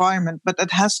own environment. But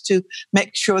it has to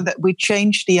make sure that we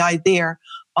change the idea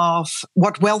of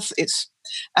what wealth is.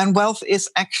 And wealth is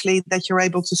actually that you're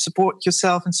able to support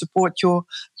yourself and support your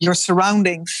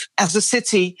surroundings as a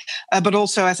city, but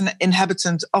also as an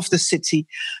inhabitant of the city.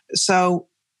 So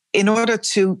in order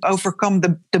to overcome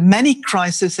the many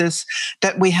crises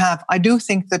that we have, I do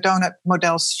think the donut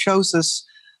model shows us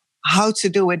how to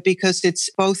do it, because it's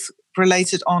both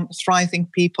related on thriving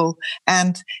people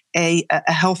and a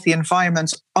healthy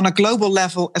environment on a global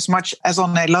level as much as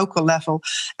on a local level.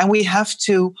 And we have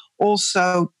to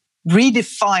also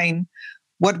redefine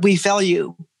what we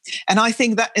value. And I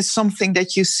think that is something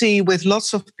that you see with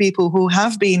lots of people who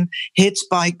have been hit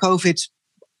by COVID,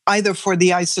 either for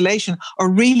the isolation or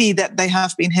really that they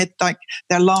have been hit, like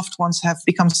their loved ones have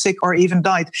become sick or even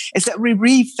died, is that we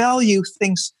revalue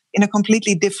things in a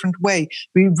completely different way.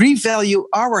 We revalue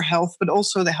our health, but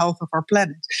also the health of our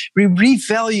planet. We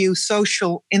revalue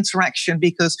social interaction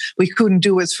because we couldn't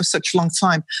do it for such a long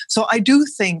time. So I do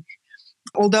think,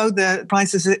 although the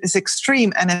crisis is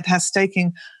extreme and it has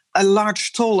taken a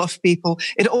large toll of people,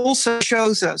 it also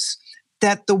shows us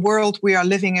that the world we are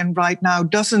living in right now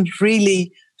doesn't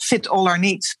really fit all our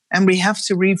needs. And we have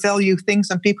to revalue things,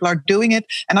 and people are doing it.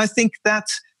 And I think that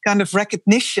kind of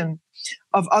recognition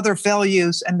of other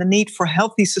values and the need for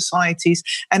healthy societies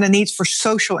and the need for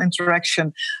social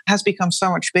interaction has become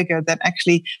so much bigger that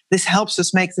actually this helps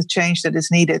us make the change that is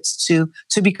needed to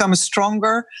become a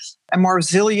stronger and more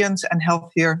resilient and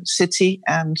healthier city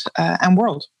and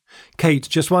world. Kate,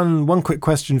 just one quick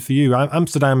question for you.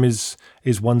 Amsterdam is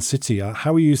one city.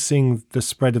 How are you seeing the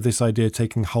spread of this idea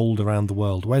taking hold around the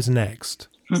world? Where's next?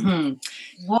 Mm-hmm.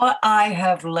 What I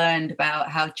have learned about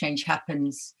how change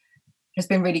happens has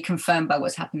been really confirmed by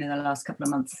what's happened in the last couple of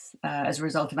months as a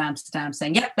result of Amsterdam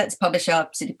saying, yep, let's publish our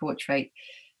city portrait.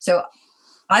 So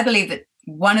I believe that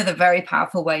one of the very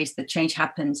powerful ways that change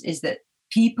happens is that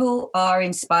people are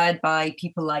inspired by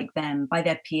people like them, by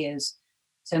their peers,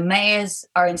 So mayors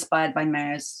are inspired by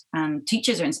mayors, and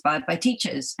teachers are inspired by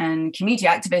teachers, and community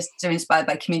activists are inspired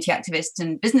by community activists,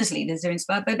 and business leaders are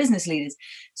inspired by business leaders.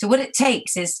 So what it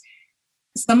takes is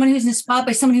someone who's inspired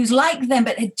by someone who's like them,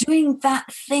 but doing that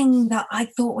thing that I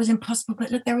thought was impossible,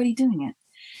 but look, they're already doing it.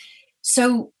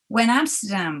 So when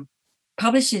Amsterdam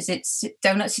publishes its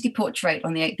Donut City portrait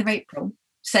on the 8th of April,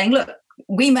 saying, look,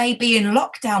 we may be in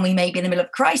lockdown, we may be in the middle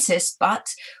of crisis, but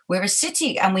we're a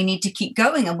city and we need to keep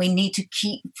going and we need to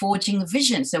keep forging a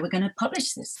vision. So we're going to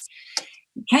publish this.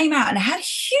 It came out and it had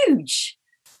huge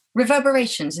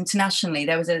reverberations internationally.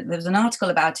 There was an article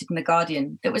about it in The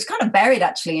Guardian that was kind of buried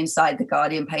actually inside the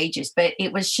Guardian pages, but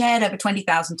it was shared over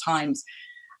 20,000 times.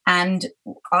 And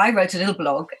I wrote a little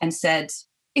blog and said,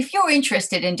 if you're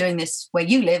interested in doing this where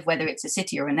you live, whether it's a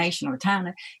city or a nation or a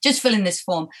town, just fill in this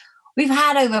form. We've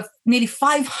had over nearly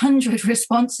 500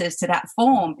 responses to that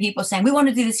form, people saying, we want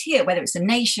to do this here, whether it's a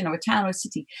nation or a town or a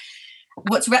city.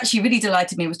 What's actually really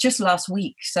delighted me was just last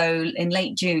week, so in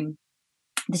late June,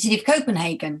 the city of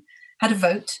Copenhagen had a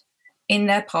vote in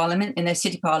their parliament, in their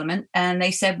city parliament, and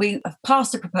they said, we have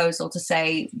passed a proposal to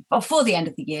say, before the end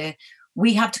of the year,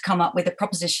 we have to come up with a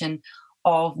proposition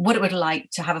of what it would like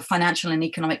to have a financial and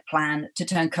economic plan to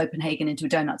turn Copenhagen into a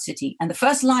donut city. And the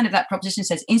first line of that proposition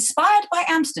says, inspired by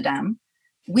Amsterdam,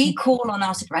 we call on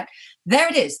our city, right? There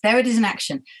it is in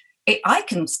action. I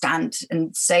can stand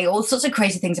and say all sorts of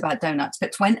crazy things about donuts,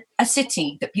 but when a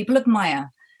city that people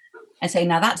admire and say,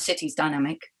 now that city's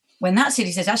dynamic, when that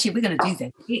city says, actually, we're going to do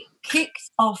this, it kicks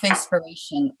off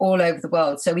inspiration all over the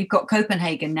world. So we've got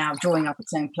Copenhagen now drawing up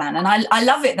its own plan. And I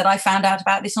love it that I found out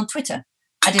about this on Twitter.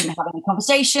 I didn't have any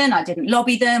conversation. I didn't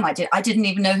lobby them. I didn't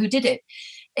even know who did it.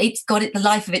 It's got the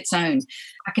life of its own.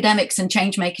 Academics and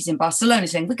change makers in Barcelona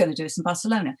saying, we're going to do this in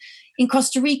Barcelona. In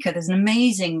Costa Rica, there's an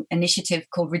amazing initiative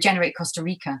called Regenerate Costa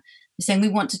Rica. They're saying we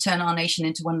want to turn our nation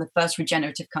into one of the first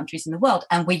regenerative countries in the world.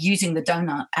 And we're using the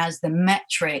donut as the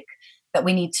metric that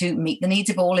we need to meet the needs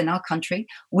of all in our country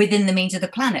within the means of the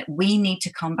planet. We need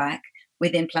to come back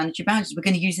within planetary boundaries. We're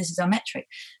going to use this as our metric.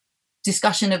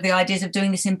 Discussion of the ideas of doing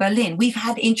this in Berlin. We've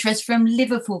had interest from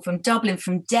Liverpool, from Dublin,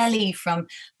 from Delhi, from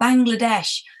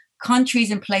Bangladesh, countries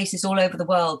and places all over the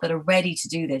world that are ready to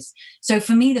do this. So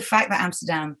for me, the fact that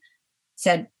Amsterdam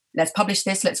said, let's publish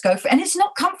this, let's go for it. And it's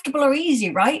not comfortable or easy,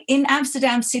 right? In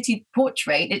Amsterdam City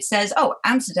Portrait, it says,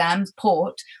 Amsterdam's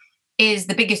port is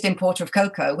the biggest importer of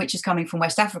cocoa, which is coming from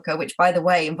West Africa, which, by the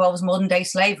way, involves modern day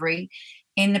slavery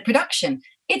in the production.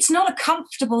 It's not a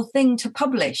comfortable thing to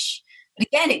publish. But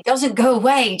again, it doesn't go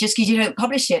away just because you don't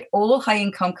publish it. All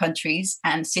high-income countries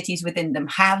and cities within them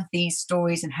have these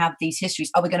stories and have these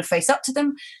histories. Are we going to face up to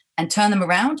them and turn them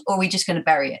around, or are we just going to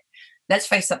bury it? Let's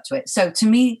face up to it. So to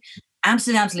me,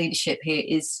 Amsterdam's leadership here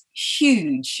is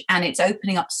huge, and it's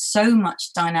opening up so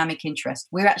much dynamic interest.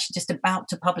 We're actually just about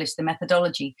to publish the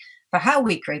methodology for how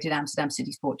we created Amsterdam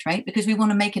City's Portrait, because we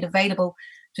want to make it available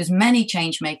to as many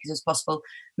change makers as possible,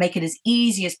 make it as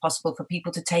easy as possible for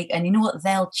people to take. And you know what?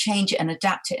 They'll change it and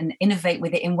adapt it and innovate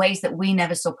with it in ways that we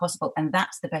never saw possible. And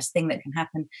that's the best thing that can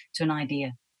happen to an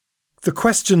idea. The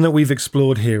question that we've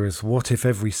explored here is, what if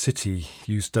every city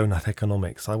used donut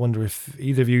economics? I wonder if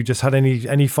either of you just had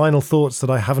any final thoughts that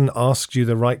I haven't asked you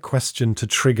the right question to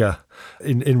trigger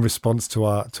in response to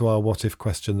our what if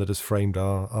question that has framed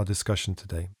our discussion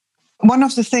today. One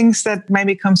of the things that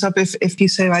maybe comes up if you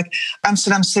say, like,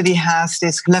 Amsterdam City has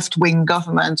this left-wing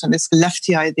government and this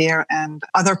lefty idea, and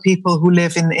other people who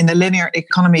live in a linear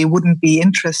economy wouldn't be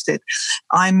interested.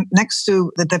 I'm next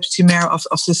to the deputy mayor of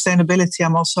sustainability.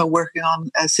 I'm also working on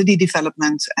city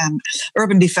development and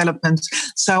urban development.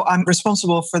 So I'm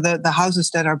responsible for the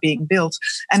houses that are being built.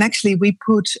 And actually, we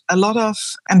put a lot of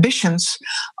ambitions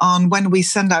on when we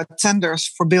send out tenders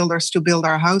for builders to build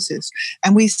our houses.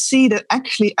 And we see that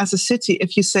actually, as a city,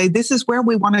 if you say this is where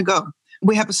we want to go,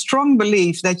 we have a strong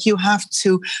belief that you have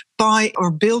to buy or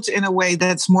build in a way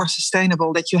that's more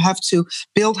sustainable, that you have to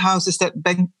build houses that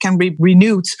can be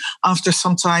renewed after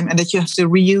some time, and that you have to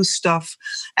reuse stuff,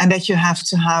 and that you have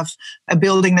to have a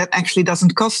building that actually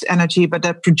doesn't cost energy, but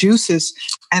that produces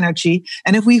energy.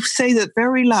 And if we say that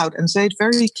very loud and say it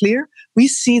very clear, we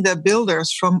see that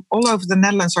builders from all over the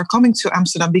Netherlands are coming to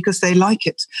Amsterdam because they like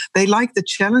it. They like the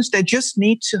challenge. They just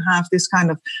need to have this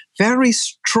kind of very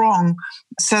strong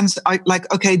sense,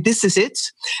 like, okay, this is it.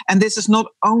 And this is not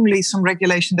only some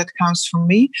regulation that counts for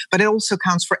me, but it also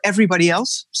counts for everybody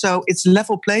else. So it's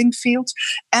level playing field.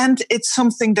 And it's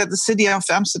something that the city of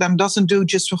Amsterdam doesn't do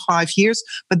just for 5 years,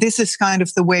 but this is kind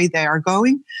of the way they are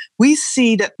going. We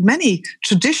see that many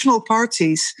traditional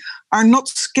parties are not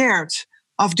scared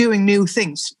of doing new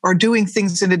things or doing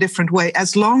things in a different way.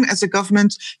 As long as a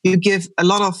government, you give a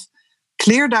lot of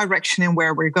clear direction in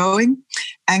where we're going,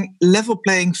 and level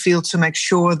playing field to make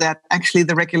sure that actually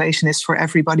the regulation is for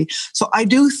everybody. So I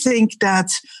do think that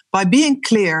by being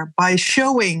clear, by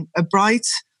showing a bright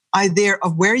idea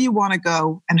of where you want to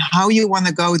go and how you want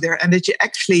to go there, and that you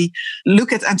actually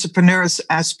look at entrepreneurs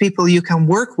as people you can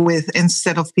work with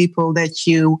instead of people that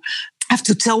you have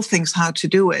to tell things how to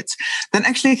do it, then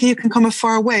actually you can come a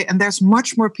far way. And there's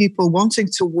much more people wanting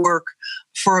to work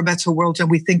for a better world than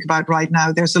we think about right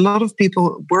now. There's a lot of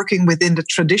people working within the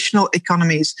traditional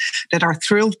economies that are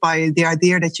thrilled by the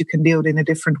idea that you can do it in a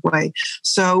different way.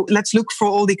 So let's look for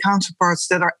all the counterparts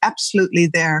that are absolutely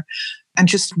there and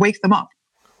just wake them up.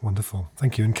 Wonderful.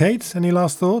 Thank you. And Kate, any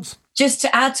last thoughts? Just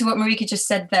to add to what Marieke just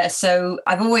said there. So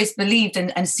I've always believed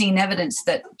and seen evidence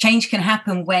that change can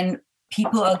happen when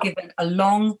people are given a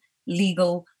long,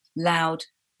 legal, loud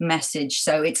message.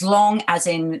 So it's long as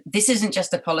in, this isn't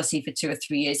just a policy for 2 or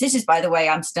 3 years. This is, by the way,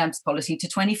 Amsterdam's policy to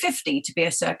 2050 to be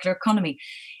a circular economy.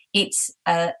 It's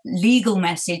a legal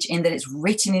message in that it's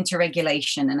written into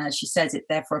regulation. And as she says, it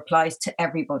therefore applies to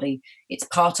everybody. It's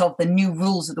part of the new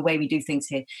rules of the way we do things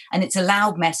here. And it's a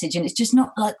loud message. And it's just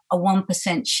not like a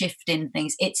 1% shift in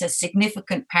things. It's a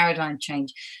significant paradigm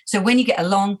change. So when you get a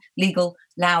long, legal,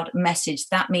 loud message,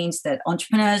 that means that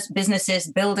entrepreneurs,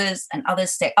 businesses, builders, and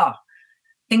others say,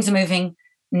 things are moving.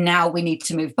 Now we need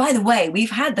to move. By the way, we've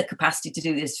had the capacity to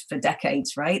do this for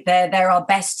decades, right? They're our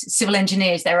best civil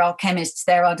engineers, they're our chemists,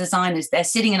 they're our designers. They're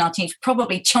sitting in our teams,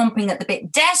 probably chomping at the bit,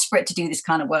 desperate to do this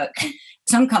kind of work.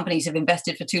 Some companies have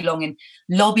invested for too long in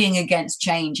lobbying against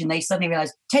change, and they suddenly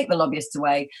realize, take the lobbyists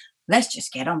away. Let's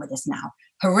just get on with this now.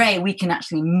 Hooray, we can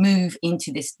actually move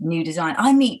into this new design.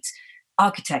 I meet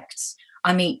architects,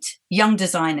 I meet young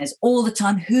designers all the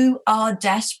time who are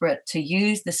desperate to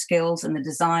use the skills and the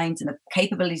designs and the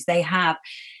capabilities they have,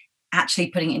 actually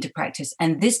putting it into practice.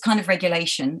 And this kind of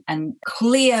regulation and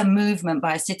clear movement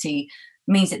by a city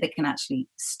means that they can actually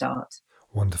start.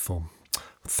 Wonderful.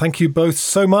 Thank you both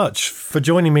so much for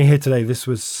joining me here today. This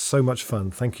was so much fun.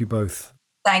 Thank you both.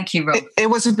 Thank you, Rob. It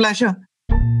was a pleasure.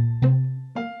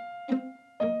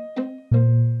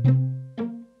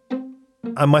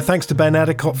 And my thanks to Ben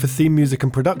Adicott for theme music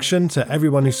and production, to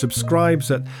everyone who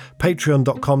subscribes at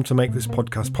patreon.com to make this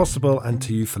podcast possible, and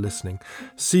to you for listening.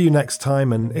 See you next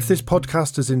time. And if this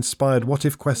podcast has inspired what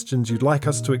if questions you'd like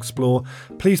us to explore,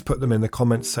 please put them in the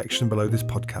comments section below this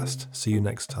podcast. See you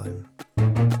next time.